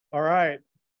All right.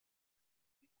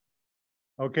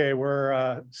 Okay,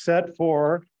 we're set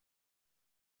for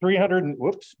 300 and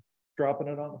whoops, dropping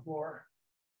it on the floor.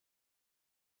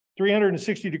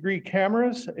 360-degree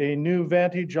cameras, a new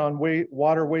Vantage on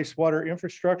wastewater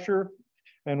infrastructure.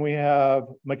 And we have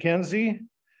Mackenzie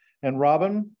and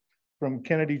Robin from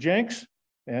Kennedy Jenks,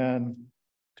 and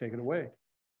take it away.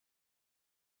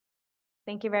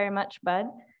 Thank you very much, Bud.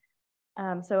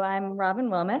 So I'm Robin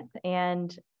Wilmoth,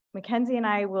 and Mackenzie and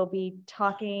I will be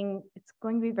talking. It's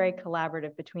going to be very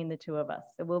collaborative between the two of us.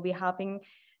 So we'll be hopping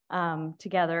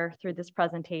together through this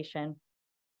presentation.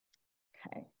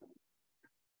 Okay.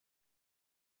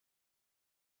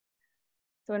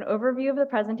 So an overview of the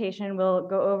presentation, we'll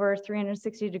go over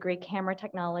 360-degree camera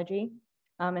technology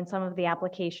and some of the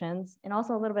applications, and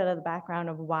also a little bit of the background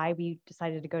of why we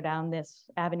decided to go down this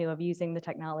avenue of using the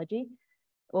technology.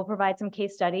 We'll provide some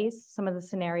case studies, some of the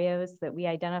scenarios that we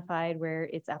identified where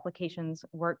its applications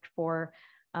worked for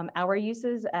our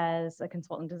uses as a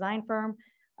consultant design firm,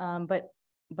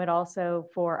 but also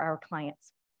for our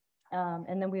clients.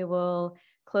 And then we will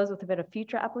close with a bit of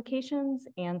future applications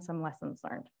and some lessons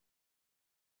learned.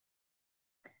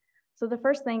 So the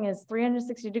first thing is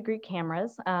 360-degree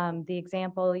cameras. The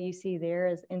example you see there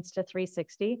is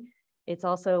Insta360. It's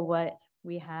also what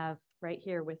we have right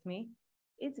here with me.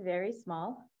 It's very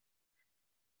small,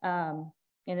 and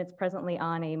it's presently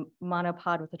on a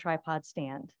monopod with a tripod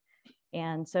stand.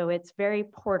 And so it's very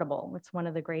portable. It's one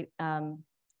of the great,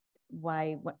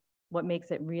 what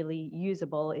makes it really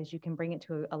usable is you can bring it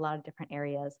to a lot of different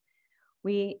areas.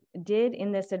 We did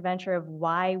in this adventure of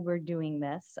why we're doing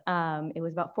this. It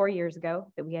was about 4 years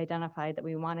ago that we identified that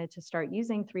we wanted to start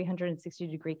using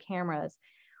 360-degree cameras.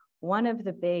 One of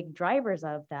the big drivers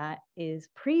of that is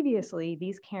previously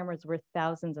these cameras were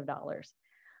thousands of dollars.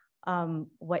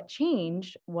 What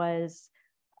changed was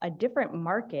a different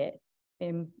market,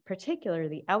 in particular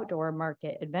the outdoor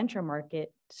market, adventure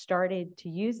market, started to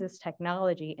use this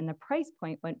technology and the price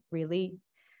point went really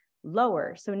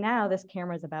lower. So now this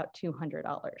camera is about $200.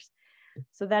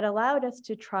 So that allowed us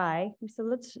to try. We said,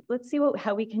 let's see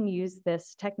how we can use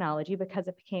this technology because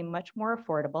it became much more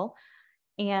affordable.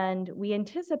 And we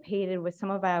anticipated with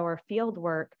some of our field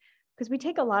work, because we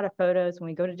take a lot of photos when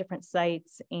we go to different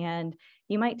sites, and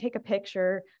you might take a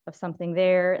picture of something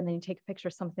there, and then you take a picture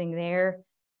of something there.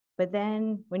 But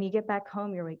then when you get back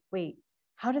home, you're like, wait,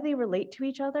 how do they relate to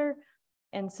each other?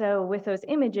 And so with those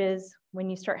images, when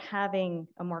you start having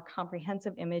a more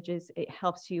comprehensive images, it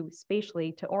helps you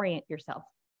spatially to orient yourself.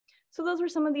 So those were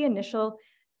some of the initial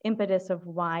impetus of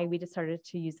why we decided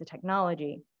to use the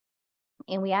technology.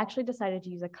 And we actually decided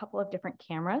to use a couple of different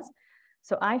cameras.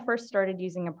 So I first started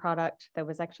using a product that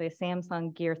was actually a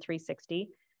Samsung Gear 360.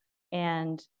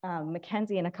 And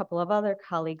Mackenzie and a couple of other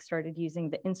colleagues started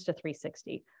using the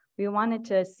Insta360. We wanted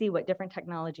to see what different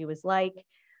technology was like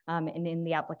and in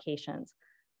the applications.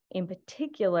 In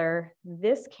particular,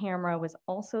 this camera was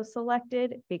also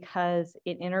selected because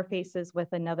it interfaces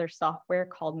with another software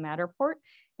called Matterport.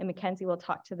 And Mackenzie will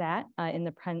talk to that in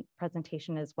the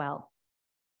presentation as well.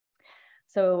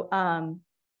 So, and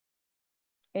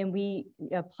we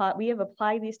have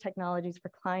applied these technologies for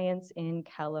clients in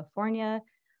California,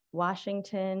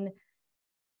 Washington,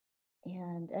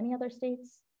 and any other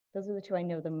states? Those are the two I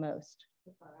know the most.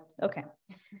 Okay.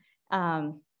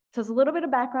 So it's a little bit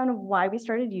of background of why we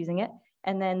started using it.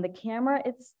 And then the camera,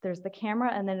 there's the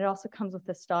camera, and then it also comes with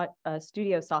the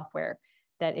studio software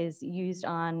that is used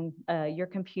on your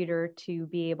computer to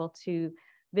be able to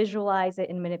visualize it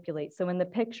and manipulate. So in the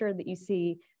picture that you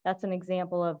see, that's an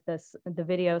example of the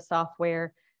video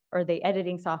software or the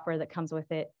editing software that comes with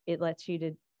it. It lets you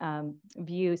to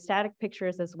view static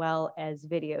pictures as well as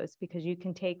videos, because you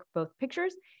can take both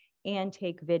pictures and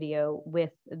take video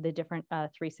with the different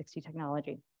 360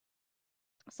 technology.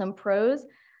 Some pros,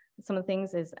 some of the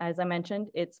things is, as I mentioned,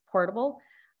 it's portable.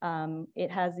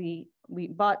 We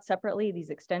bought separately these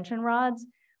extension rods,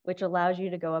 which allows you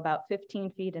to go about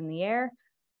 15 feet in the air.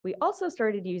 We also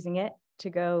started using it to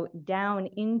go down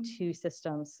into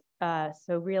systems.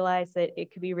 So realized that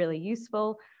it could be really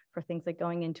useful for things like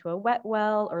going into a wet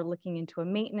well or looking into a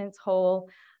maintenance hole.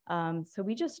 So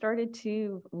we just started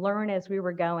to learn as we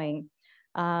were going.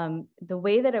 The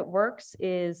way that it works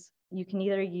is you can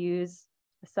either use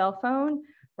a cell phone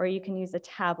or you can use a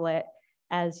tablet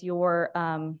as your,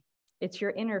 it's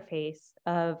your interface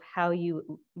of how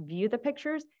you view the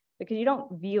pictures, because you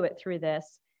don't view it through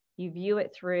this. You view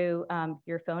it through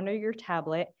your phone or your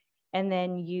tablet, and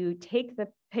then you take the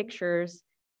pictures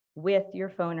with your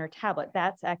phone or tablet.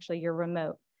 That's actually your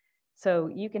remote. So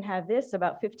you can have this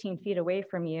about 15 feet away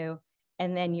from you,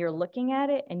 and then you're looking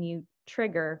at it and you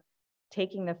trigger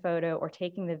taking the photo or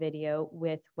taking the video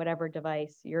with whatever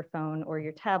device, your phone or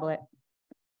your tablet.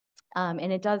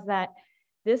 And it does that.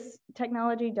 This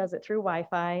technology does it through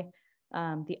Wi-Fi.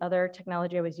 The other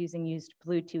technology I was using used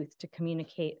Bluetooth to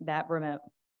communicate that remote.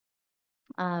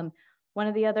 One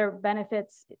of the other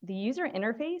benefits, the user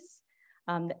interface,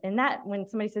 and that when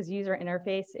somebody says user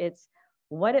interface, it's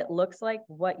what it looks like,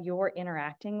 what you're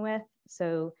interacting with.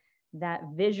 So that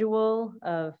visual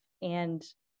of, and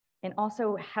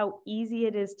also how easy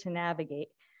it is to navigate.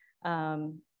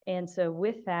 And so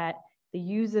with that, the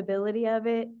usability of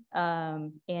it,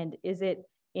 and is it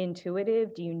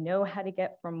intuitive? Do you know how to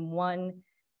get from one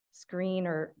screen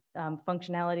or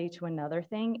functionality to another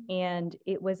thing? And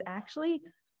it was actually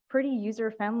pretty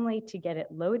user-friendly to get it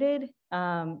loaded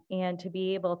and to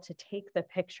be able to take the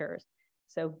pictures.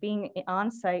 So being on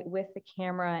site with the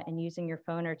camera and using your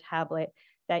phone or tablet,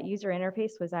 that user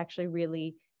interface was actually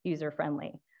really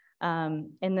user-friendly.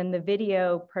 And then the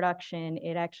video production,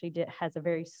 it actually has a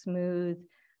very smooth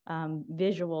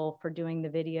visual for doing the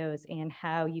videos and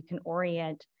how you can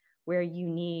orient where you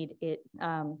need it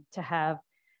to have.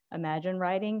 Imagine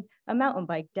riding a mountain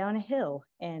bike down a hill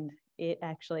and it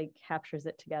actually captures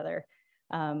it together.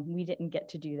 We didn't get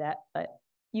to do that, but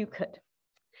you could.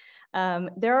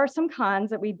 There are some cons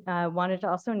that we wanted to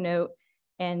also note,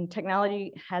 and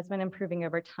technology has been improving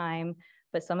over time,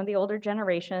 but some of the older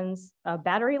generations,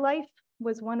 battery life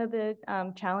was one of the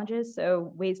challenges.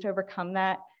 So ways to overcome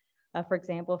that. For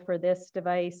example, for this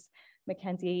device,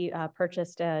 Mackenzie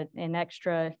purchased an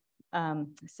extra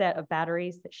set of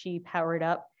batteries that she powered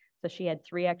up. So she had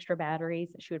 3 extra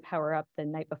batteries that she would power up the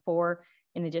night before,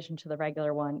 in addition to the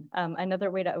regular one.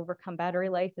 Another way to overcome battery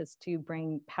life is to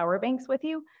bring power banks with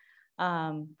you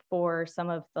for some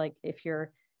of, like, if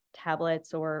your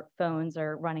tablets or phones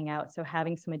are running out. So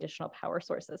having some additional power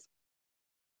sources.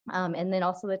 And then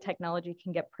also the technology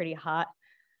can get pretty hot.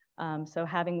 So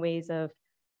having ways of,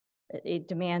 it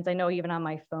demands, I know even on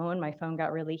my phone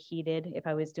got really heated if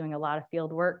I was doing a lot of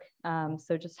field work.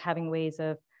 So just having ways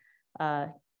of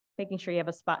making sure you have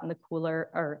a spot in the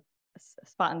cooler or a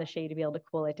spot in the shade to be able to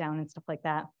cool it down and stuff like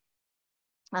that.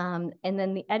 And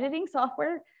then the editing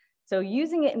software. So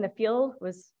using it in the field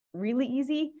was really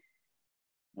easy.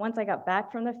 Once I got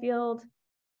back from the field,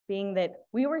 being that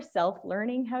we were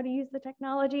self-learning how to use the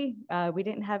technology. We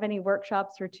didn't have any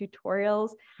workshops or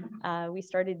tutorials. We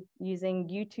started using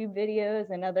YouTube videos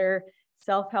and other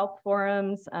self-help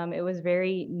forums. It was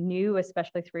very new,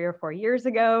 especially 3 or 4 years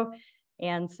ago.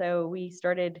 And so we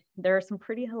started, there are some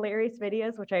pretty hilarious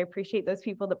videos, which I appreciate those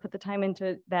people that put the time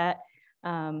into that.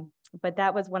 But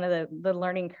that was one of the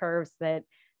learning curves that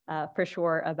for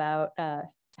sure about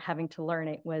having to learn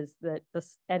it was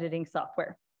this editing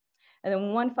software. And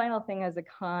then one final thing as a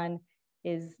con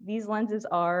is these lenses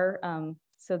are,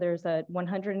 so there's a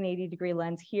 180-degree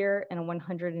lens here and a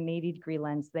 180-degree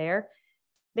lens there.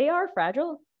 They are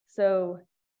fragile. So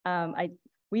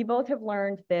we both have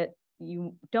learned that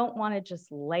you don't want to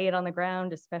just lay it on the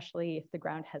ground, especially if the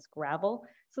ground has gravel.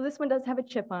 So this one does have a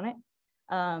chip on it.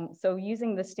 So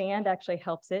using the stand actually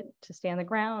helps it to stay on the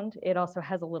ground. It also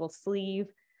has a little sleeve.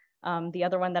 The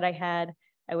other one that I had,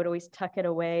 I would always tuck it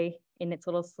away in its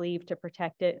little sleeve to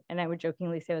protect it. And I would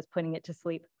jokingly say I was putting it to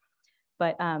sleep.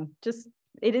 But just,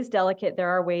 it is delicate. There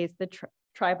are ways, the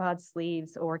tripod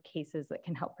sleeves or cases that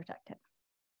can help protect it.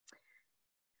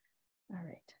 All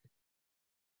right.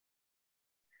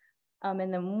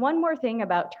 And then one more thing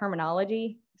about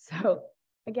terminology. So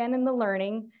again, in the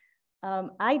learning,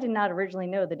 I did not originally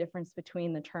know the difference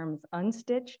between the terms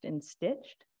unstitched and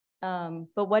stitched.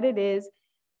 But what it is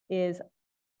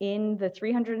in the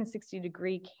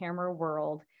 360-degree camera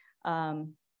world, the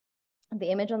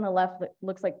image on the left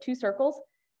looks like 2 circles,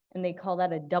 and they call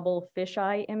that a double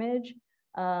fisheye image,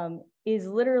 is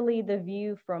literally the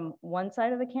view from one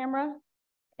side of the camera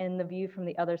and the view from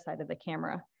the other side of the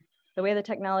camera. The way the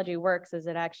technology works is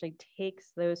it actually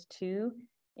takes those 2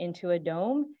 into a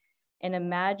dome, and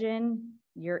imagine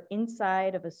you're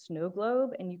inside of a snow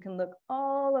globe and you can look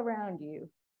all around you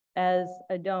as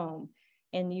a dome,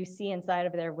 and you see inside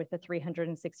of there with a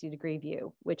 360-degree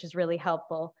view, which is really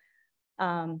helpful.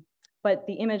 But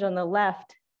the image on the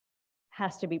left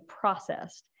has to be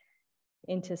processed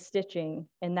into stitching,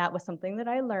 and that was something that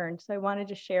I learned. So I wanted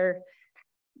to share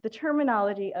the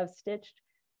terminology of stitched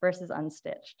versus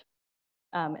unstitched.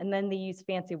 And then they use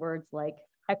fancy words like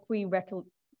equirectangular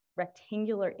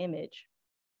image.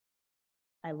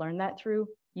 I learned that through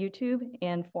YouTube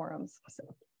and forums.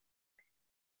 So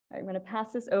I'm going to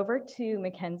pass this over to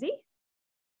Mackenzie.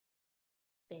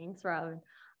 Thanks, Robin.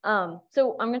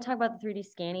 So I'm going to talk about the 3D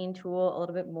scanning tool a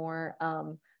little bit more.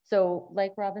 So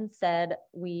like Robin said,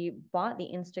 we bought the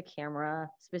Insta camera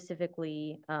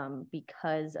specifically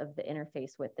because of the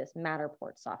interface with this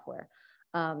Matterport software.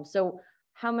 So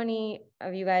how many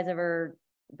of you guys ever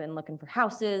been looking for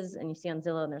houses and you see on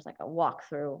Zillow and there's like a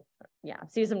walkthrough? Yeah,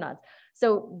 see some nods.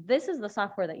 So this is the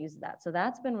software that uses that. So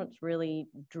that's been what's really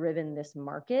driven this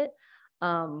market,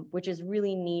 which is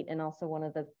really neat, and also one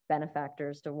of the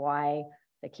benefactors to why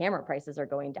the camera prices are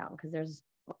going down, because there's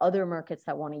other markets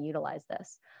that want to utilize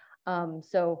this.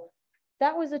 So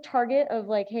that was a target of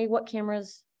like, hey, what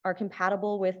cameras are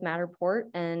compatible with Matterport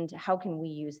and how can we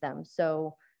use them?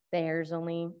 So there's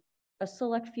only a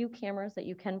select few cameras that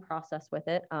you can process with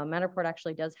it. Matterport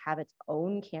actually does have its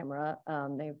own camera.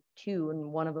 They have two, and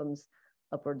one of them's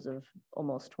upwards of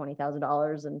almost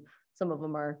 $20,000, and some of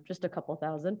them are just a couple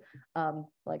thousand.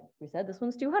 Like we said, this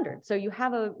one's 200. So you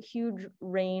have a huge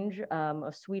range,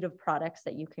 a suite of products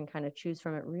that you can kind of choose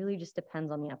from. It really just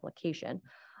depends on the application.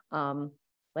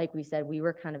 Like we said, we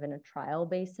were kind of in a trial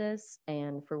basis,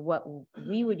 and for what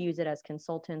we would use it as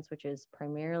consultants, which is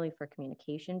primarily for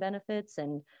communication benefits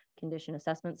and condition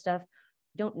assessment stuff,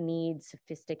 you don't need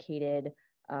sophisticated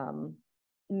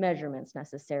measurements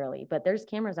necessarily, but there's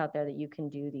cameras out there that you can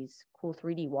do these cool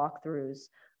 3D walkthroughs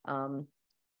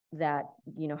that,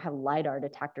 you know, have LiDAR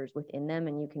detectors within them,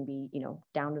 and you can be, you know,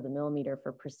 down to the millimeter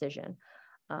for precision.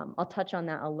 I'll touch on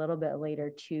that a little bit later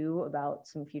too, about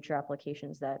some future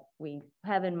applications that we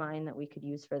have in mind that we could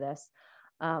use for this.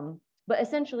 But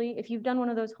essentially, if you've done one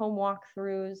of those home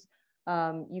walkthroughs,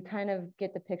 you kind of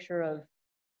get the picture of,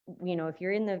 you know, if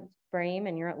you're in the frame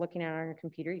and you're looking at it on your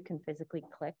computer, you can physically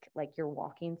click like you're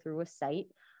walking through a site.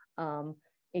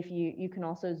 If you can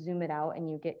also zoom it out and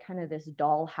you get kind of this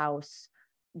dollhouse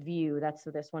view. That's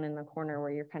this one in the corner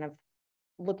where you're kind of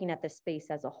looking at the space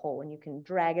as a whole, and you can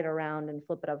drag it around and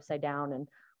flip it upside down and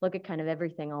look at kind of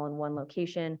everything all in one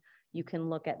location. You can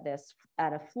look at this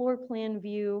at a floor plan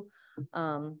view,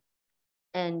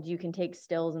 and you can take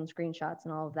stills and screenshots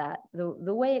and all of that.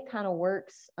 The way it kind of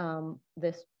works,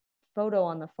 this photo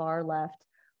on the far left,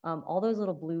 all those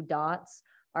little blue dots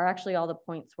are actually all the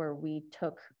points where we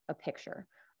took a picture.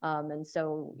 And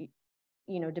so,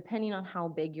 you know, depending on how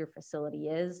big your facility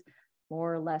is,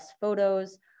 more or less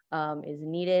photos is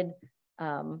needed.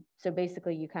 So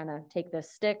basically you kind of take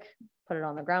this stick, put it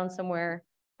on the ground somewhere.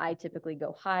 I typically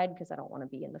go hide because I don't want to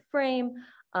be in the frame.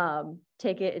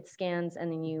 Take it, it scans, and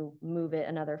then you move it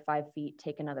another 5 feet,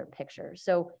 take another picture.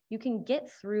 So you can get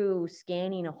through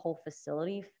scanning a whole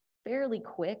facility fairly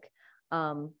quick.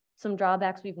 Some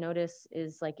drawbacks we've noticed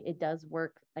is like it does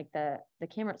work, like the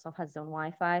camera itself has its own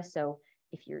Wi-Fi. So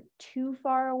if you're too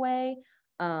far away,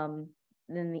 then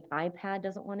the iPad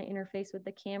doesn't want to interface with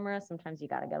the camera. Sometimes you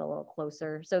got to get a little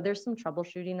closer. So there's some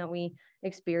troubleshooting that we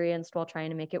experienced while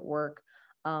trying to make it work.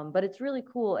 But it's really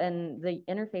cool, and the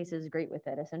interface is great with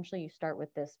it. Essentially, you start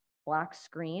with this black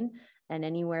screen, and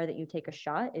anywhere that you take a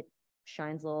shot, it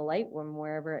shines a little light from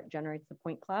wherever it generates the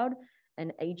point cloud.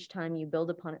 And each time you build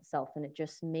upon itself, and it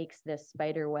just makes this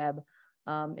spider web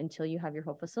until you have your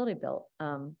whole facility built.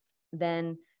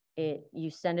 Then you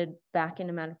send it back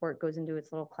into Matterport, goes into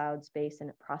its little cloud space, and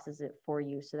it processes it for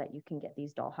you so that you can get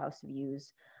these dollhouse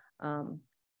views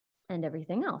and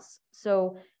everything else.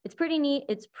 So it's pretty neat.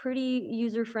 It's pretty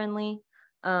user-friendly.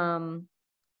 You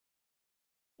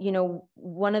know,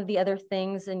 one of the other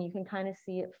things, and you can kind of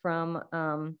see it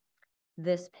from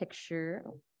this picture.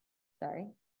 Oh, sorry.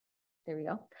 There we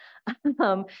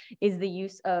go. Is the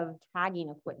use of tagging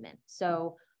equipment.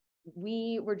 So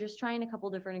we were just trying a couple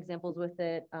different examples with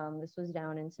it. This was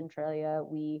down in Centralia.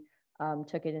 We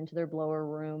took it into their blower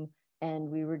room, and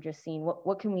we were just seeing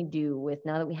what can we do with,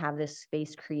 now that we have this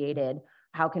space created,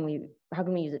 how can we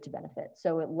use it to benefit?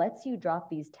 So it lets you drop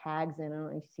these tags in. I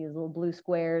don't know if you see those little blue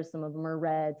squares. Some of them are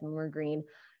red, some of them are green.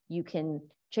 You can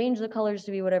change the colors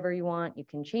to be whatever you want. You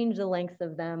can change the length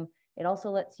of them. It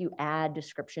also lets you add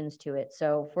descriptions to it.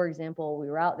 So for example, we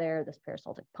were out there, this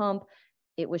peristaltic pump,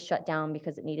 it was shut down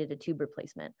because it needed a tube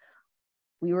replacement.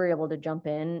 We were able to jump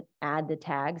in, add the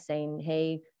tag saying,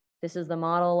 hey, this is the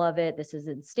model of it. This is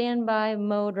in standby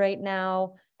mode right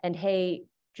now. And hey,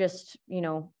 just, you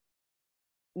know,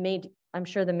 I'm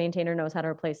sure the maintainer knows how to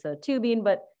replace the tubing,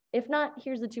 but if not,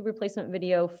 here's the tube replacement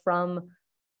video from,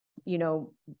 you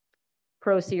know,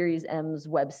 Pro Series M's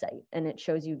website, and it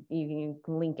shows you can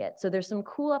link it. So there's some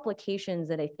cool applications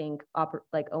that I think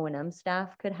like O&M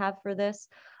staff could have for this.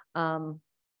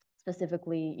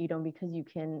 Specifically, you know, because you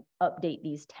can update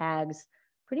these tags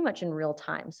pretty much in real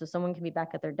time. So someone can be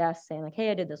back at their desk saying like, hey,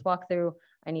 I did this walkthrough.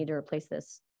 I need to replace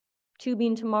this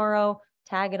tubing tomorrow,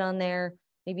 tag it on there.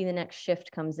 Maybe the next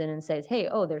shift comes in and says, hey,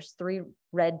 oh, there's 3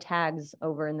 red tags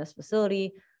over in this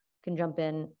facility. can jump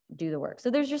in, do the work.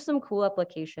 So there's just some cool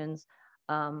applications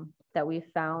that we've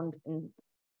found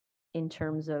in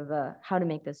terms of how to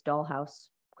make this dollhouse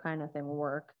kind of thing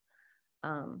work.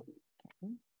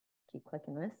 Keep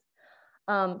clicking this.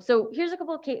 So here's a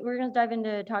couple of we're going to dive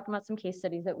into talking about some case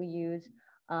studies that we use.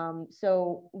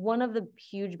 So one of the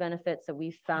huge benefits that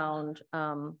we found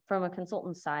from a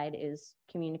consultant side is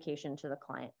communication to the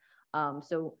client.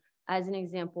 So as an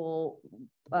example,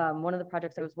 one of the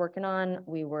projects I was working on,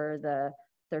 we were the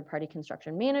third-party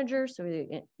construction manager. So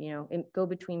we, go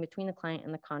between the client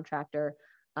and the contractor.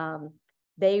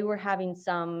 They were having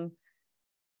some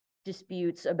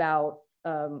disputes about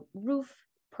roof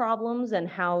problems and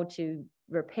how to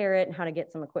repair it and how to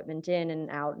get some equipment in and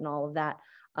out and all of that.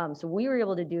 So what we were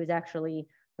able to do is actually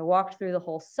I walked through the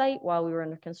whole site while we were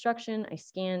under construction. I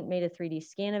made a 3D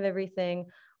scan of everything,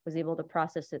 was able to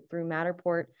process it through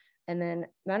Matterport. And then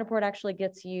Matterport actually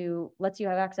lets you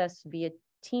have access via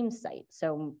Teams site.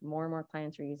 So more and more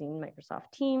clients are using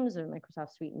Microsoft Teams or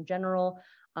Microsoft Suite in general.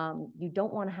 You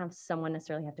don't want to have someone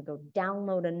necessarily have to go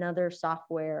download another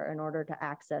software in order to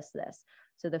access this.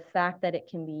 So the fact that it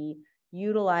can be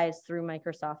utilized through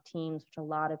Microsoft Teams, which a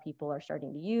lot of people are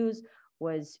starting to use,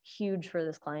 was huge for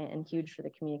this client and huge for the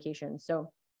communication.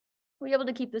 So we're able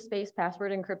to keep the space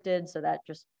password encrypted so that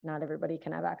just not everybody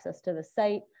can have access to the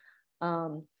site.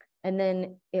 And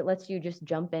then it lets you just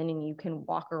jump in and you can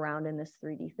walk around in this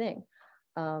 3D thing.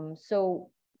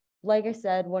 So like I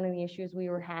said, one of the issues we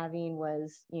were having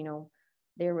was,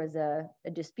 there was a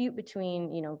dispute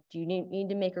between, do you need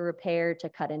to make a repair to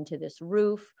cut into this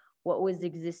roof? What was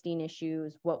existing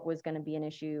issues? What was going to be an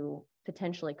issue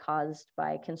potentially caused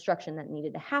by construction that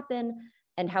needed to happen?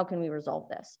 And how can we resolve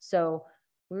this? So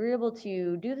we were able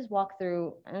to do this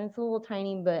walkthrough, and it's a little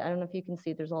tiny, but I don't know if you can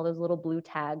see, there's all those little blue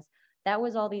tags. That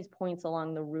was all these points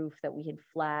along the roof that we had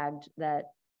flagged that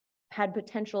had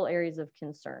potential areas of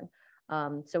concern.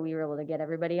 So we were able to get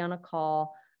everybody on a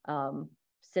call,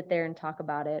 sit there and talk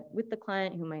about it with the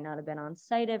client who might not have been on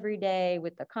site every day,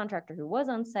 with the contractor who was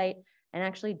on site, and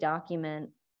actually document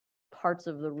parts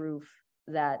of the roof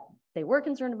that they were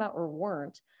concerned about or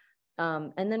weren't,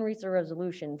 and then reach a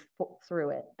resolution through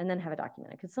it, and then have it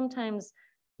documented. Because sometimes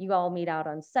you all meet out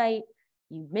on site,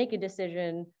 you make a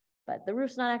decision, but the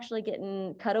roof's not actually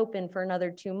getting cut open for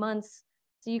another 2 months.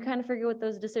 So you kind of forget what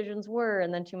those decisions were.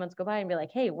 And then 2 months go by and be like,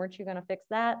 hey, weren't you going to fix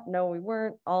that? No, we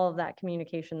weren't. All of that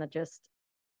communication that just,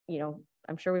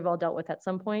 I'm sure we've all dealt with at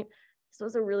some point. So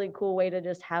it's a really cool way to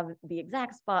just have the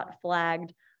exact spot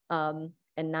flagged, and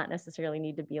not necessarily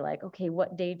need to be like, okay,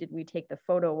 what day did we take the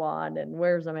photo on and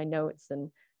where's my notes? And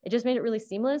it just made it really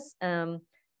seamless,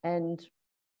 and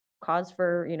cause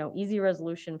for, easy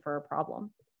resolution for a problem.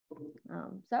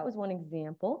 So that was one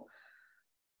example.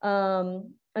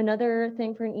 Another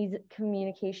thing for an easy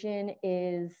communication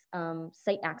is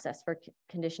site access for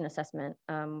condition assessment.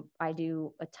 I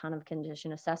do a ton of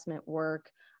condition assessment work.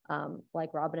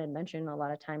 Like Robin had mentioned, a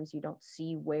lot of times you don't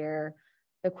see where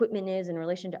equipment is in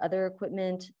relation to other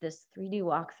equipment. This 3D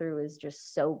walkthrough is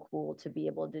just so cool to be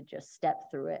able to just step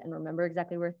through it and remember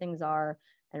exactly where things are,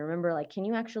 and remember, like, can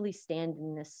you actually stand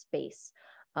in this space?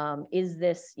 Is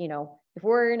this, if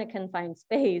we're in a confined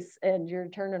space and you're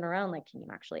turning around, like, can you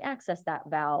actually access that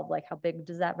valve? Like, how big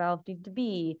does that valve need to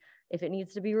be if it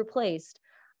needs to be replaced?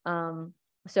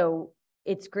 So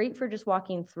it's great for just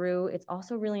walking through. It's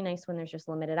also really nice when there's just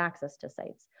limited access to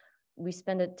sites. We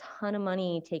spend a ton of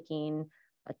money taking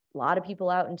a lot of people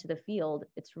out into the field.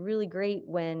 It's really great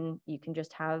when you can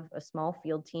just have a small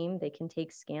field team. They can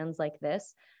take scans like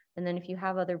this. And then if you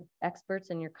have other experts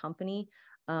in your company,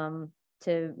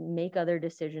 to make other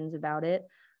decisions about it,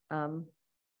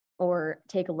 or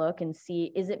take a look and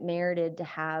see, is it merited to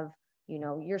have,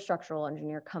 your structural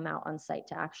engineer come out on site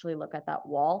to actually look at that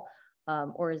wall,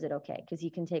 or is it okay? Because he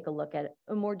can take a look at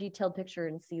a more detailed picture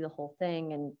and see the whole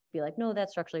thing and be like, no,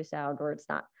 that's structurally sound, or it's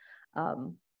not.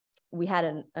 We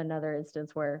had another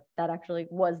instance where that actually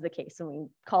was the case, and we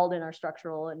called in our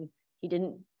structural and he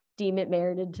didn't deem it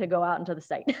merited to go out into the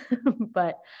site.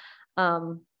 But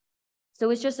so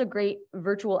it's just a great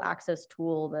virtual access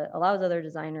tool that allows other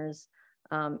designers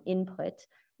input,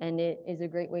 and it is a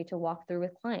great way to walk through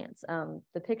with clients.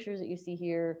 The pictures that you see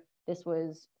here,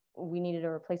 we needed to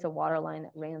replace a water line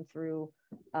that ran through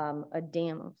a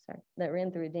dam,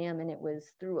 and it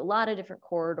was through a lot of different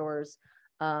corridors,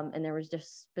 and there was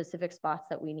just specific spots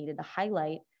that we needed to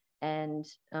highlight, and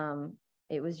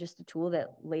it was just a tool that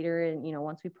later,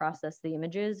 once we processed the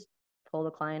images, pull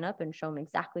the client up and show them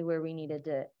exactly where we needed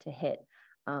to hit.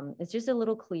 It's just a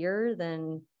little clearer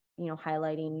than,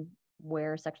 highlighting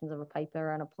where sections of a pipe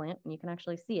are on a plant, and you can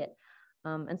actually see it.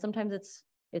 And sometimes it's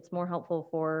It's more helpful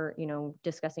for,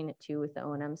 discussing it too with the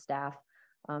O&M staff,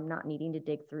 not needing to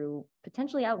dig through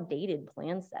potentially outdated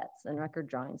plan sets and record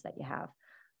drawings that you have.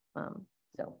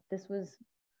 So this was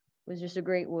just a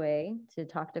great way to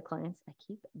talk to clients. I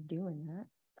keep doing that,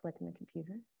 clicking the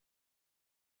computer.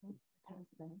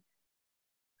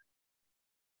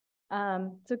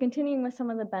 So continuing with some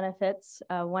of the benefits,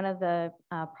 one of the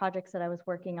projects that I was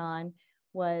working on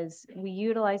was we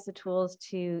utilized the tools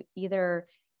to either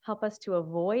help us to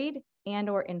avoid and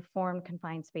or inform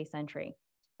confined space entry.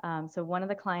 So one of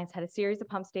the clients had a series of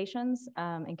pump stations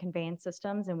and conveyance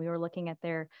systems, and we were looking at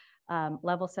their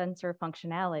level sensor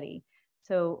functionality.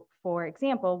 So for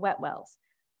example, wet wells.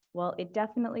 Well, it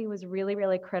definitely was really,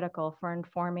 really critical for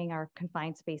informing our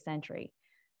confined space entry.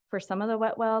 For some of the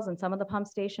wet wells and some of the pump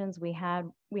stations, we had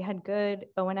good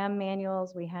O&M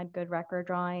manuals, we had good record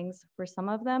drawings. For some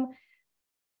of them,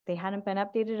 they hadn't been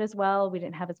updated as well. We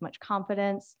didn't have as much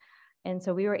confidence. And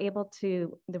so we were able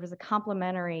to, there was a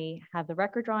complementary, have the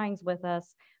record drawings with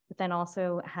us, but then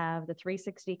also have the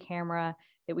 360 camera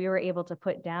that we were able to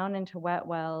put down into wet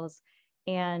wells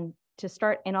and to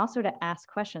start, and also to ask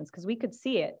questions, because we could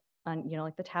see it on,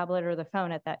 like the tablet or the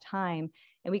phone at that time.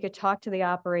 And we could talk to the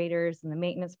operators and the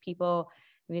maintenance people.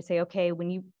 And we'd say, okay, when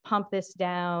you pump this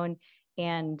down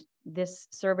and this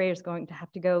surveyor is going to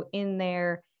have to go in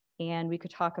there, and we could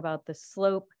talk about the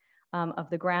slope of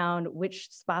the ground,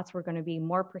 which spots were going to be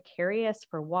more precarious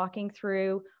for walking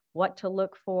through, what to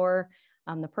look for.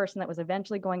 The person that was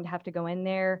eventually going to have to go in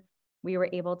there, we were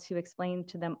able to explain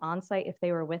to them on site if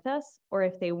they were with us, or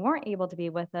if they weren't able to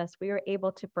be with us, we were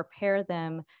able to prepare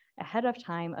them ahead of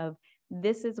time of,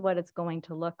 this is what it's going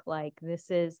to look like.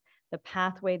 This is the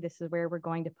pathway. This is where we're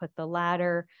going to put the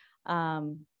ladder.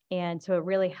 And so it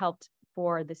really helped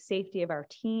for the safety of our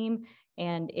team.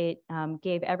 And it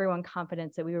gave everyone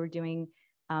confidence that we were doing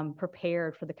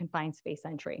prepared for the confined space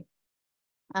entry.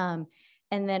 And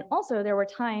then also there were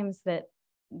times that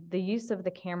the use of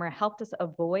the camera helped us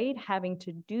avoid having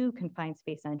to do confined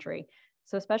space entry.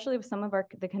 So especially with some of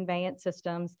the conveyance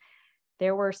systems,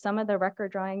 there were some of the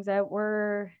record drawings that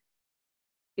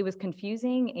it was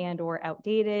confusing and or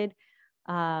outdated.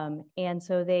 And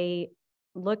so they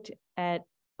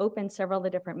opened several of the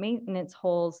different maintenance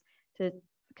holes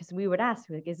because we would ask,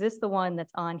 like, is this the one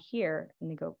that's on here?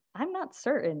 And they go, I'm not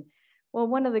certain. Well,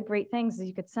 one of the great things is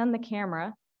you could send the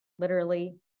camera,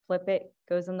 literally flip it,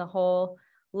 goes in the hole,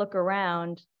 look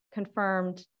around,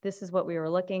 confirmed this is what we were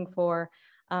looking for.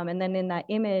 And then in that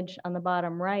image on the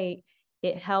bottom right,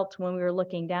 it helped when we were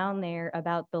looking down there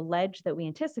about the ledge that we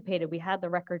anticipated. We had the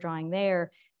record drawing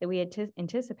there that we had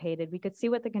anticipated. We could see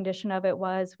what the condition of it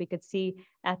was. We could see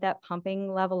at that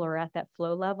pumping level or at that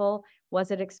flow level, was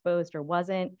it exposed or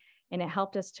wasn't? And it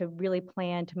helped us to really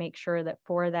plan to make sure that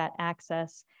for that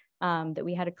access, that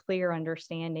we had a clear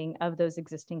understanding of those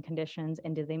existing conditions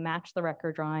and did they match the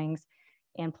record drawings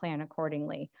and plan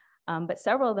accordingly. But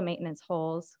several of the maintenance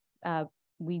holes,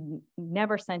 we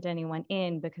never sent anyone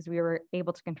in because we were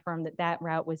able to confirm that that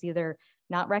route was either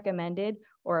not recommended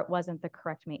or it wasn't the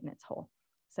correct maintenance hole.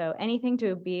 So anything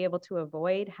to be able to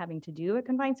avoid having to do a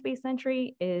confined space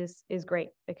entry is great,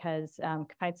 because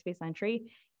confined space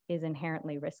entry is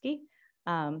inherently risky.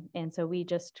 And so we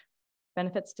just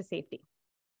benefits to safety.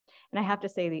 And I have to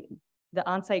say the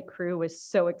on-site crew was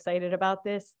so excited about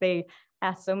this. They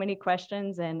asked so many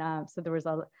questions, and so there was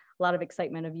a lot of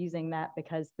excitement of using that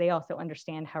because they also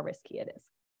understand how risky it is.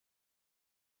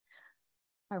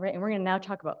 All right, and we're gonna now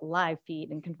talk about live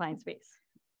feed in confined space.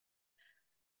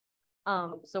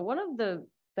 So one of the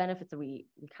benefits that we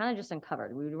kind of just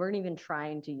uncovered, we weren't even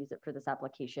trying to use it for this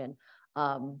application,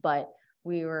 but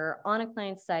we were on a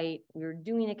client site, we were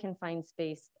doing a confined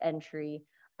space entry.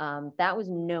 That was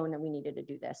known that we needed to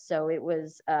do this. So it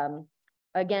was,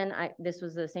 again, this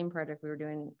was the same project we were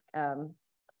doing,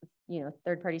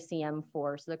 third-party CM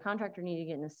for. So the contractor needed to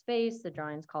get in the space. The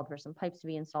drawings called for some pipes to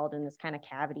be installed in this kind of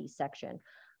cavity section.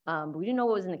 But we didn't know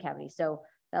what was in the cavity. So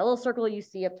that little circle you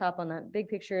see up top on that big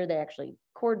picture, they actually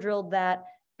core drilled that,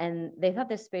 and they thought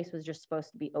this space was just supposed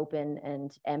to be open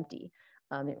and empty.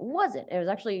 It wasn't. It was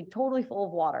actually totally full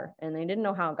of water, and they didn't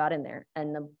know how it got in there.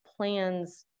 And the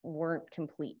plans weren't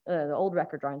complete. The old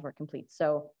record drawings weren't complete.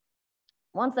 So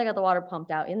once they got the water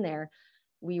pumped out in there,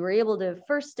 we were able to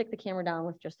first stick the camera down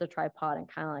with just a tripod and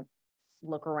kind of like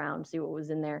look around, see what was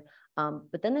in there.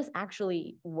 But then this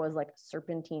actually was like a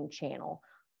serpentine channel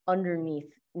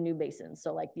underneath New Basin.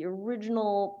 So like the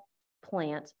original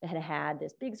plant had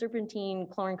this big serpentine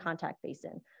chlorine contact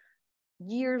basin.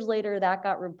 Years later, that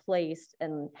got replaced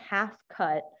and half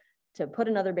cut to put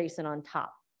another basin on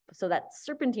top. So that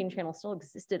serpentine channel still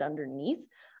existed underneath.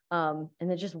 And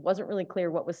it just wasn't really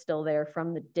clear what was still there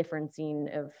from the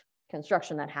differencing of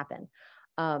construction that happened.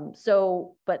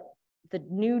 But the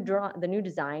new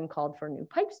design called for new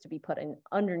pipes to be put in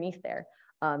underneath there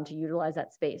to utilize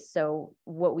that space. So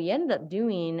what we ended up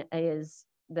doing is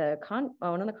one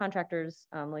of the contractors,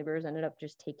 laborers, ended up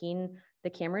just taking the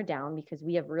camera down because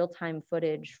we have real-time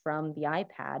footage from the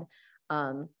iPad.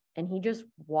 And he just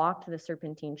walked the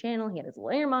serpentine channel. He had his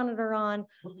layer monitor on,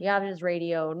 he had his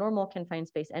radio, normal confined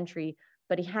space entry,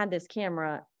 but he had this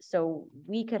camera so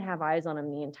we could have eyes on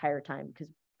him the entire time because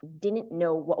we didn't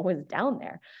know what was down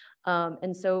there.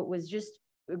 And so it was just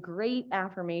a great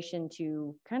affirmation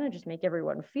to kind of just make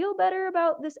everyone feel better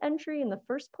about this entry in the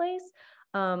first place.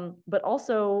 But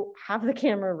also have the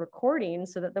camera recording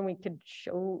so that then we could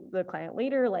show the client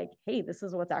later, like, hey, this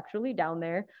is what's actually down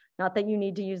there. Not that you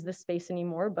need to use this space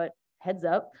anymore, but heads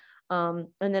up. And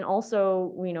then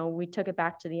also, we took it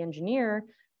back to the engineer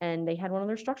and they had one of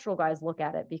their structural guys look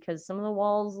at it because some of the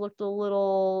walls looked a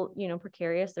little,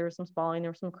 precarious. There was some spalling,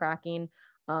 there was some cracking.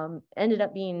 Ended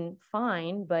up being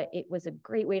fine, but it was a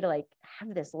great way to like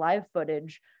have this live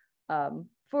footage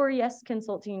for yes,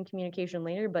 consulting communication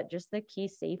later, but just the key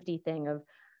safety thing of,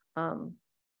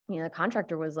 the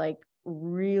contractor was like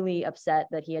really upset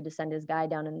that he had to send his guy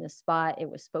down in this spot. It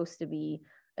was supposed to be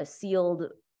a sealed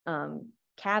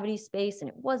cavity space and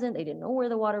it wasn't. They didn't know where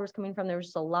the water was coming from. There was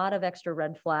just a lot of extra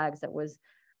red flags that was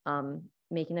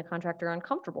making the contractor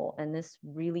uncomfortable. And this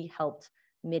really helped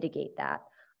mitigate that.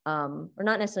 Or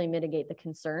not necessarily mitigate the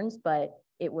concerns, but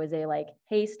it was a like,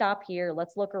 hey, stop here.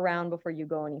 Let's look around before you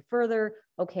go any further.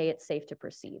 Okay, it's safe to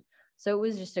proceed. So it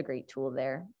was just a great tool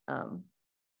there.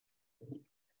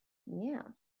 Yeah.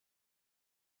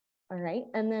 All right.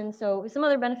 And then so some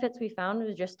other benefits we found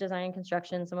was just design and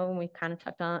construction. Some of them we kind of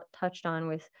touched on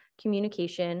with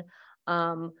communication.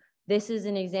 This is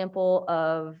an example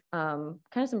of kind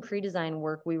of some pre-design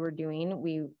work we were doing.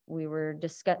 We were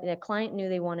discussing, the client knew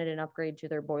they wanted an upgrade to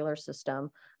their boiler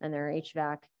system and their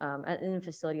HVAC in the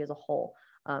facility as a whole.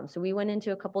 So we went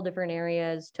into a couple different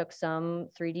areas, took some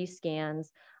 3D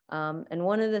scans. And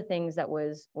one of the things that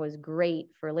was great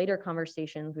for later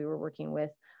conversations, we were working with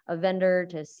a vendor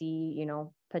to see,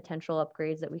 potential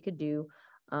upgrades that we could do,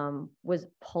 was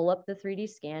pull up the 3D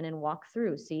scan and walk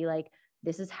through, see like,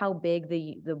 this is how big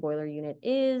the boiler unit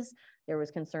is. There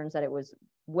was concerns that it was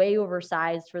way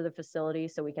oversized for the facility,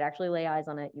 so we could actually lay eyes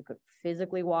on it. You could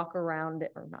physically walk around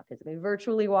it, or not physically,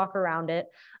 virtually walk around it,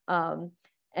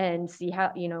 and see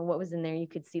how, what was in there. You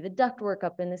could see the ductwork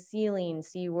up in the ceiling,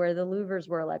 see where the louvers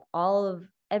were, like all of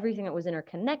everything that was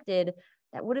interconnected.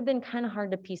 That would have been kind of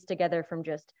hard to piece together from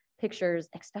just pictures,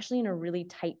 especially in a really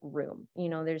tight room.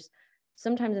 There's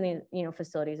sometimes in these,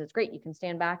 facilities, it's great. You can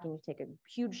stand back and you take a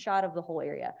huge shot of the whole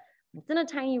area. It's in a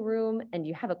tiny room and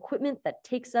you have equipment that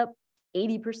takes up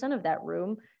 80% of that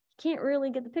room. You can't really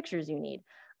get the pictures you need.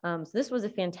 So this was a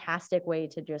fantastic way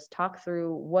to just talk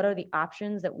through what are the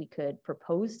options that we could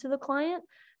propose to the client,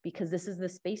 because this is the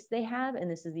space they have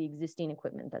and this is the existing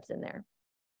equipment that's in there.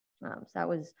 So that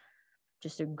was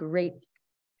just a great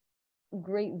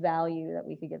value that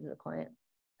we could give to the client.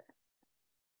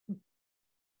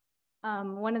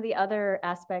 One of the other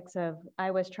aspects of,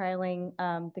 I was trialing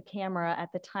the camera at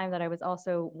the time that I was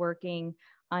also working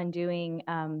on doing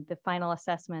the final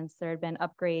assessments. There had been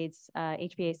upgrades,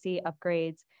 HVAC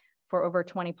upgrades for over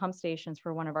 20 pump stations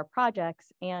for one of our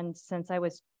projects. And since I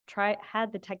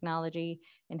had the technology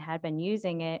and had been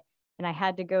using it, and I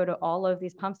had to go to all of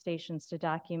these pump stations to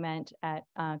document at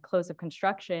close of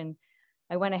construction,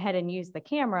 I went ahead and used the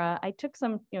camera. I took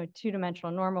some,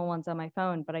 two-dimensional normal ones on my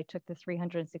phone, but I took the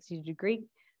 360-degree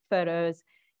photos,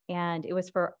 and it was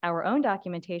for our own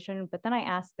documentation. But then I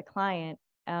asked the client,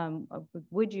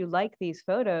 would you like these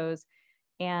photos?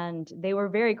 And they were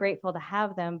very grateful to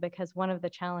have them, because one of the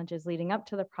challenges leading up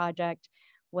to the project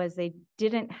was they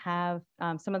didn't have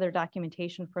some of their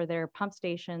documentation for their pump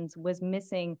stations was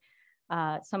missing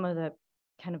some of the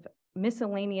kind of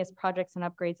miscellaneous projects and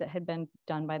upgrades that had been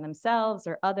done by themselves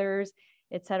or others,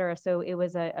 et cetera. So it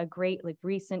was a great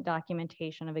recent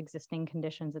documentation of existing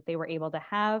conditions that they were able to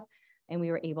have, and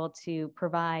we were able to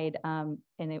provide, and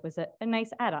it was a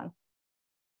nice add-on.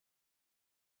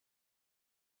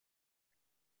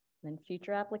 Then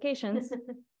future applications.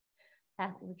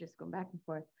 We're just going back and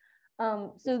forth.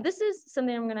 So this is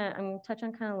something I'm gonna touch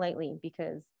on kind of lightly,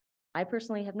 because I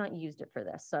personally have not used it for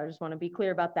this. So I just want to be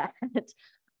clear about that.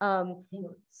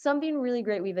 Something really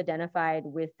great we've identified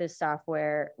with this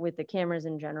software, with the cameras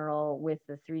in general, with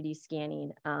the 3D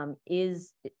scanning,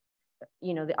 is,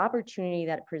 the opportunity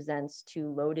that it presents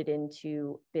to load it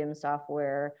into BIM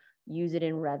software, use it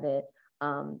in Revit,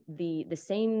 The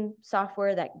same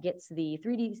software that gets the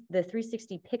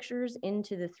 360 pictures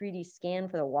into the 3D scan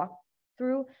for the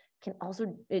walkthrough can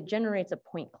also, it generates a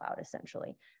point cloud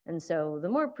essentially. And so the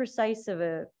more precise of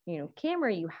a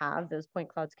camera you have, those point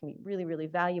clouds can be really, really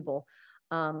valuable.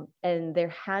 And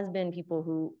there has been people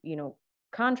who,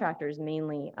 contractors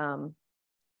mainly,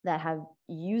 that have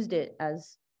used it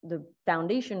as the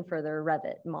foundation for their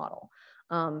Revit model.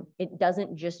 It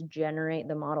doesn't just generate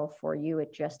the model for you,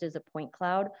 it just is a point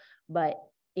cloud, but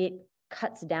it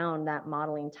cuts down that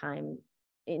modeling time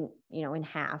in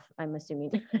half. I'm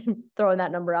assuming, I'm throwing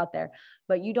that number out there,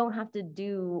 but you don't have to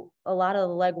do a lot of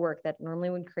the legwork that normally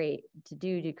would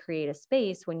to create a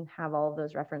space when you have all of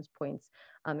those reference points,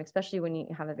 especially when you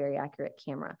have a very accurate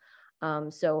camera.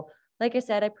 So like I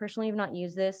said, I personally have not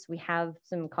used this. We have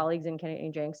some colleagues in Kennedy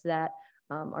Jenks that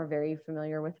are very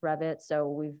familiar with Revit. So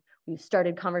we've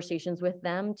started conversations with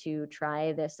them to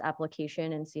try this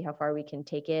application and see how far we can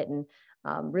take it, and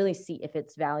really see if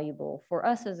it's valuable for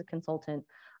us as a consultant.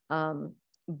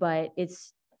 But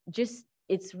it's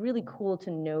really cool to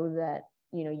know that,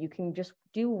 you can just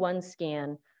do one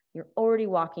scan. You're already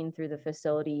walking through the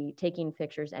facility, taking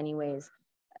pictures anyways.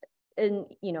 And,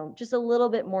 just a little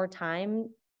bit more time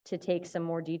to take some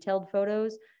more detailed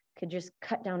photos could just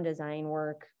cut down design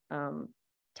work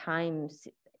times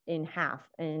in half.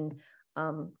 And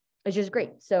it's just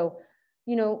great. So,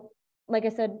 like I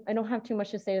said, I don't have too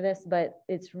much to say to this, but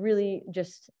it's really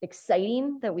just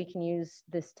exciting that we can use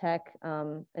this tech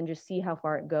and just see how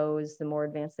far it goes, the more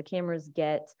advanced the cameras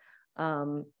get,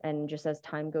 and just as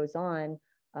time goes on,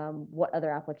 what other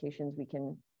applications we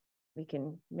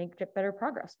can make better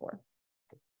progress for.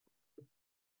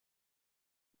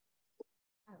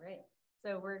 All right,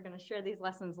 so we're going to share these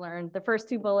lessons learned. The first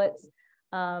two bullets.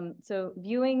 So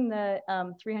viewing the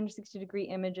 360-degree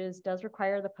images does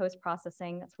require the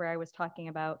post-processing. That's where I was talking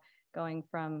about going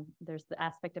from, there's the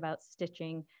aspect about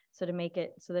stitching, so to make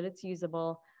it so that it's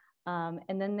usable.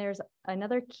 And then there's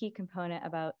another key component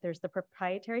about, there's the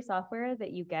proprietary software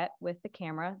that you get with the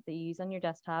camera that you use on your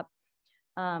desktop.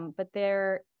 But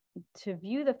there, to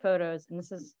view the photos, and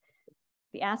this is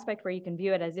the aspect where you can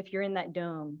view it as if you're in that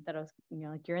dome that I was,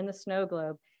 like you're in the snow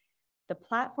globe. The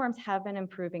platforms have been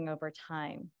improving over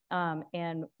time.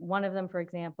 And one of them, for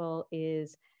example,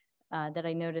 is that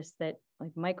I noticed that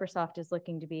like Microsoft is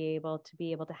looking to be able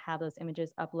to have those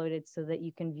images uploaded so that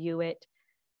you can view it.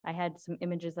 I had some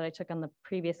images that I took on the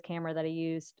previous camera that I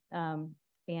used.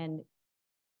 And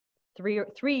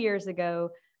three years ago,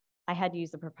 I had to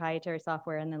use the proprietary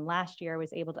software. And then last year I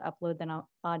was able to upload them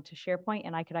onto SharePoint,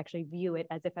 and I could actually view it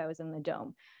as if I was in the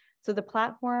dome. So the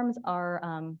platforms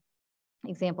are,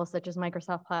 examples such as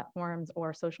Microsoft platforms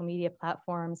or social media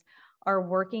platforms are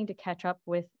working to catch up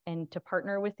with and to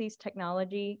partner with these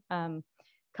technology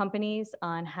companies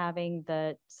on having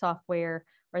the software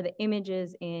or the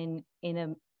images in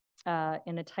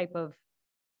a type of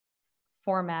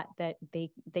format that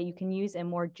you can use in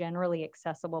more generally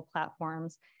accessible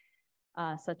platforms,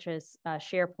 such as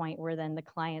SharePoint, where then the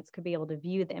clients could be able to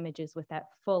view the images with that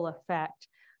full effect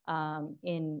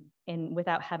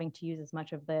without having to use as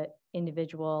much of the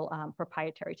individual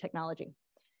proprietary technology.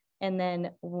 And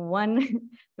then the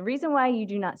reason why you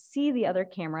do not see the other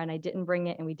camera, and I didn't bring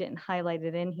it and we didn't highlight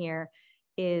it in here,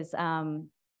 is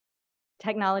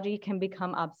technology can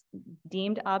become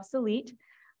deemed obsolete.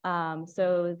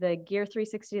 So the Gear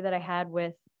 360 that I had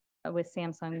with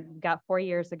Samsung got 4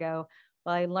 years ago.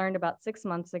 Well, I learned about 6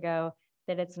 months ago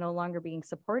that it's no longer being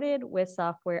supported with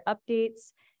software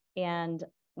updates. And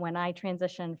when I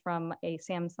transitioned from a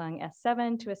Samsung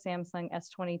S7 to a Samsung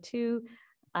S22,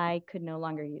 I could no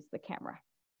longer use the camera.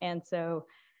 And so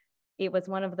it was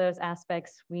one of those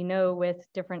aspects. We know with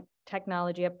different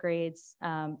technology upgrades,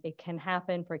 it can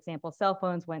happen. For example, cell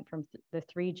phones went from the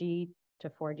 3G to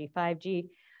 4G, 5G.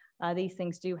 These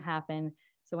things do happen.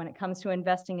 So when it comes to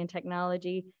investing in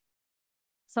technology,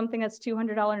 something that's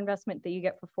 $200 investment that you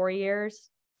get for 4 years,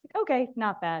 okay,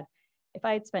 not bad. If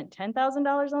I had spent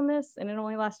 $10,000 on this and it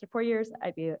only lasted 4 years,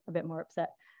 I'd be a bit more upset.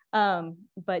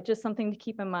 But just something to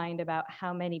keep in mind about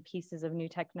how many pieces of new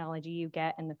technology you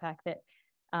get, and the fact that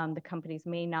the companies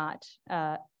may not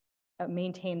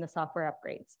maintain the software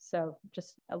upgrades. So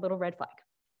just a little red flag.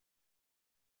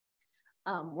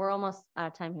 We're almost out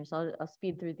of time here, so I'll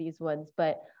speed through these ones.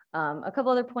 But a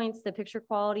couple other points: the picture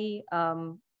quality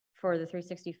for the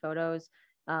 360 photos.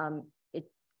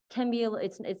 Can be,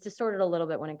 it's distorted a little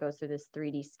bit when it goes through this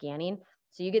 3D scanning.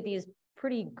 So you get these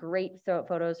pretty great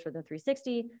photos for the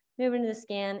 360, move into the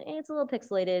scan, and it's a little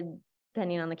pixelated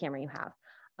depending on the camera you have.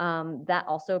 That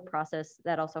also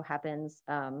happens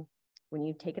when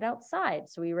you take it outside.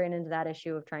 So we ran into that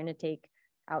issue of trying to take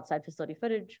outside facility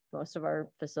footage. Most of our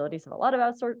facilities have a lot of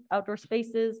outdoor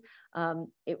spaces.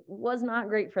 It was not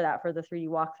great for that, for the 3D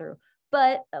walkthrough.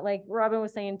 But like Robin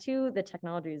was saying too, the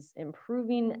technology is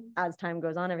improving as time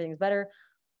goes on, everything's better.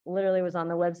 Literally was on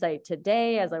the website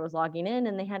today as I was logging in,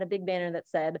 and they had a big banner that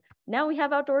said, now we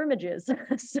have outdoor images.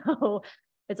 So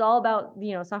it's all about,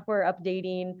 you know, software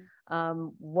updating,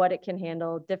 what it can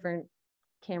handle, different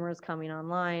cameras coming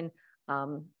online.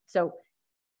 So,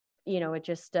 you know, it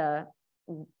just,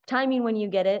 timing when you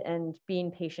get it and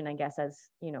being patient, I guess, as,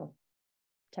 you know,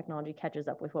 technology catches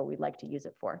up with what we'd like to use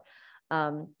it for.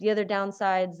 The other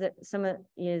downsides that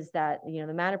is that, you know,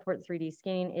 the Matterport 3D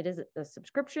scanning, it is a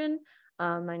subscription.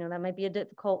 I know that might be a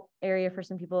difficult area for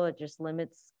some people. It just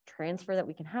limits transfer that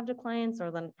we can have to clients,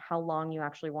 or then how long you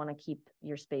actually want to keep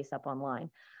your space up online.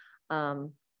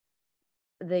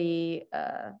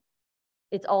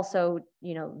 It's also,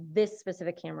 you know, this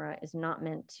specific camera is not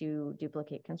meant to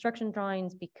duplicate construction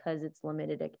drawings because it's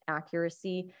limited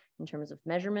accuracy in terms of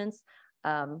measurements.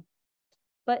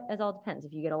 But it all depends.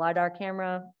 If you get a LiDAR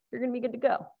camera, you're going to be good to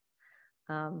go.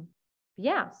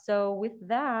 Yeah, so with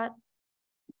that,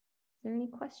 is there any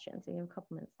questions? We have a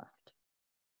couple minutes left.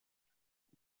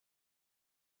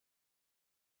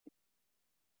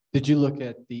 Did you look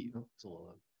at the,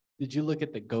 did you look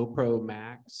at the GoPro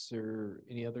Max or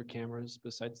any other cameras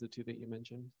besides the two that you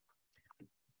mentioned?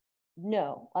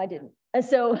 No, I didn't.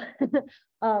 So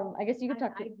I guess you could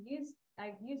talk to.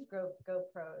 I've used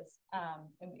GoPros.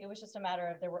 And it was just a matter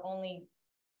of there were only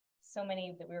so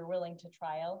many that we were willing to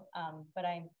trial. But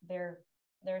there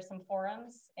are some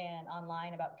forums and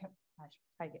online about,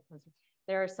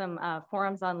 there are some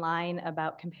forums online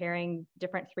about comparing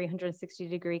different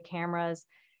 360-degree cameras.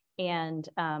 And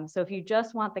so if you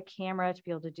just want the camera to be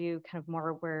able to do kind of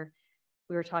more where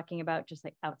we were talking about just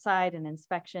like outside and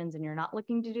inspections, and you're not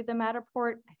looking to do the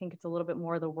Matterport, I think it's a little bit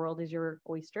more the world is your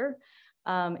oyster.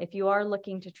 If you are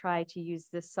looking to try to use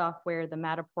this software, the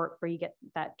Matterport, where you get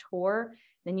that tour,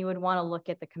 then you would want to look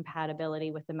at the compatibility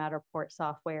with the Matterport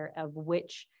software of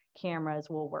which cameras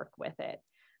will work with it.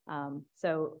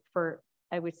 So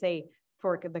I would say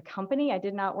for the company, I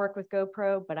did not work with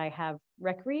GoPro, but I have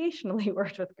recreationally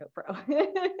worked with GoPro.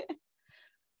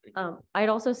 I'd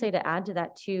also say to add to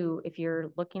that too, if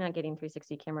you're looking at getting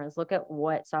 360 cameras, look at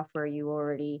what software you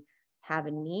already have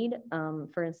a need.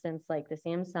 For instance, like the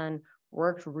Samsung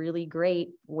worked really great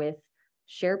with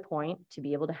SharePoint to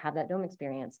be able to have that dome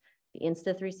experience. The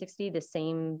Insta360, the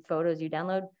same photos you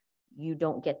download, you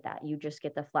don't get that. You just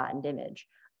get the flattened image.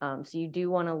 So you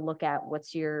do want to look at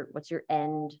what's your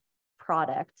end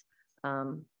product. I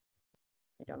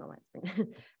don't know why,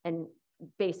 and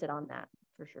base it on that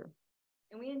for sure.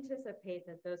 And we anticipate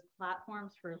that those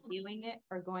platforms for viewing it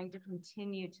are going to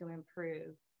continue to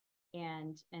improve.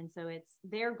 And so it's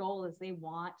their goal is they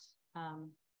want,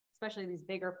 especially these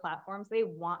bigger platforms, they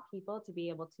want people to be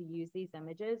able to use these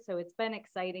images. So it's been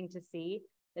exciting to see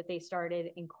that they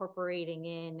started incorporating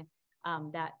in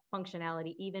that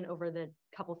functionality even over the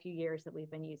few years that we've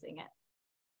been using it.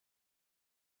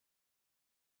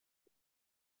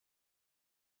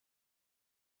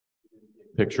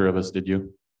 Picture of us, did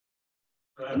you?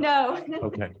 No.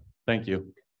 Okay, thank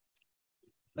you.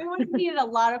 We would have needed a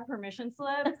lot of permission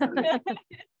slips.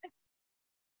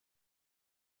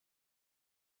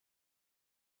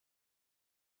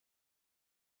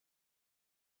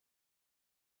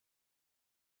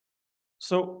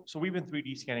 So we've been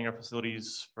 3D scanning our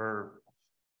facilities for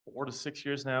 4 to 6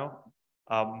 years now.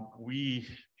 We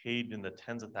paid in the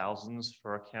tens of thousands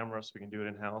for our camera so we can do it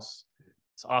in-house.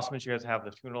 It's awesome that you guys have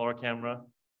the $200 camera.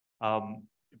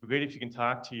 It'd be great if you can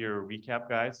talk to your recap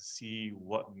guys to see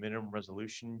what minimum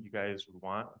resolution you guys would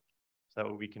want, so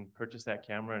that we can purchase that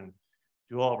camera and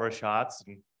do all of our shots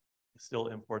and still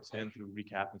imports in through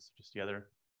recap and stitches together.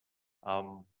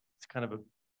 It's kind of a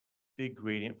big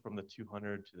gradient from the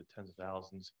 200 to the tens of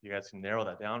thousands. If you guys can narrow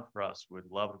that down for us, we'd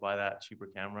love to buy that cheaper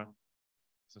camera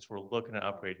since we're looking to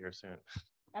upgrade here soon.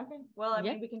 Okay, well, I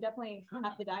mean, we can definitely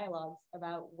have the dialogues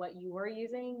about what you were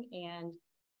using and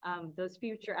those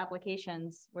future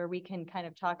applications where we can kind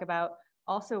of talk about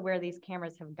also where these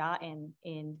cameras have gotten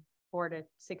in 4 to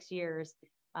 6 years,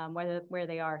 where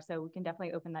they are. So we can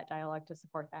definitely open that dialogue to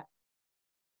support that.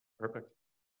 Perfect.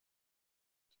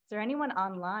 Is there anyone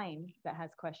online that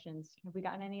has questions? Have we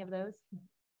gotten any of those?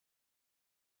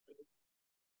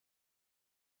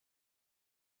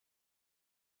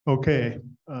 Okay.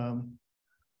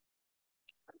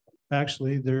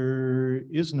 Actually, there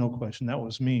is no question. That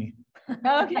was me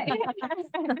Okay.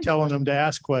 telling them to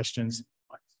ask questions.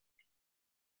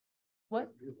 What?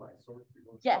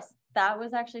 Yes, that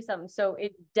was actually something. So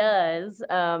it does,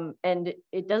 and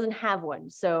it doesn't have one.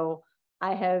 So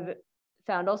I have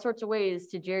found all sorts of ways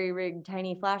to jerry-rig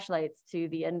tiny flashlights to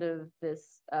the end of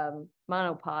this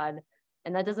monopod.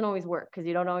 And that doesn't always work because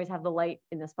you don't always have the light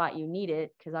in the spot you need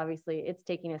it, because obviously it's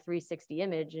taking a 360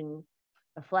 image and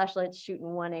a flashlight's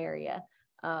shooting one area.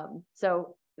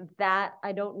 So that,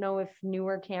 I don't know if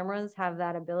newer cameras have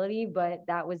that ability, but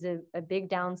that was a big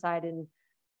downside in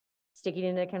sticking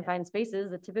into confined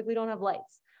spaces that typically don't have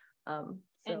lights.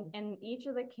 And each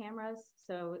of the cameras,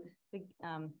 so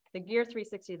the Gear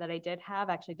 360 that I did have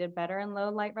actually did better in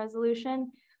low light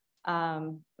resolution,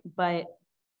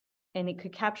 and it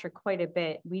could capture quite a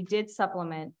bit. We did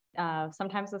supplement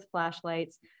sometimes with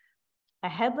flashlights. A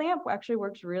headlamp actually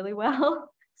works really well.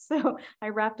 So I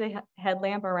wrapped a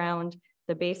headlamp around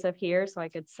the base of here so I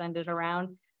could send it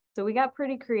around. So we got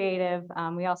pretty creative.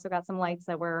 We also got some lights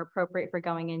that were appropriate for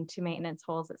going into maintenance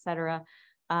holes, et cetera,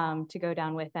 to go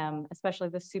down with them, especially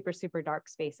the super, super dark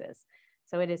spaces.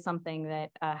 So it is something that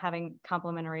having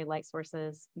complementary light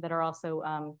sources that are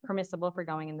also permissible for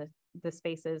going in the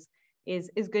spaces is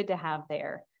good to have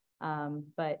there.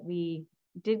 But we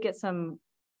did get some,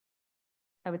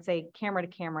 I would say, camera to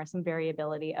camera, some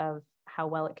variability of how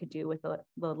well it could do with the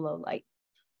low light.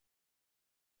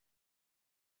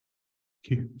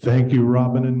 Thank you,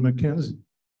 Robin and Mackenzie.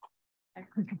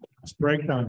 It's break time.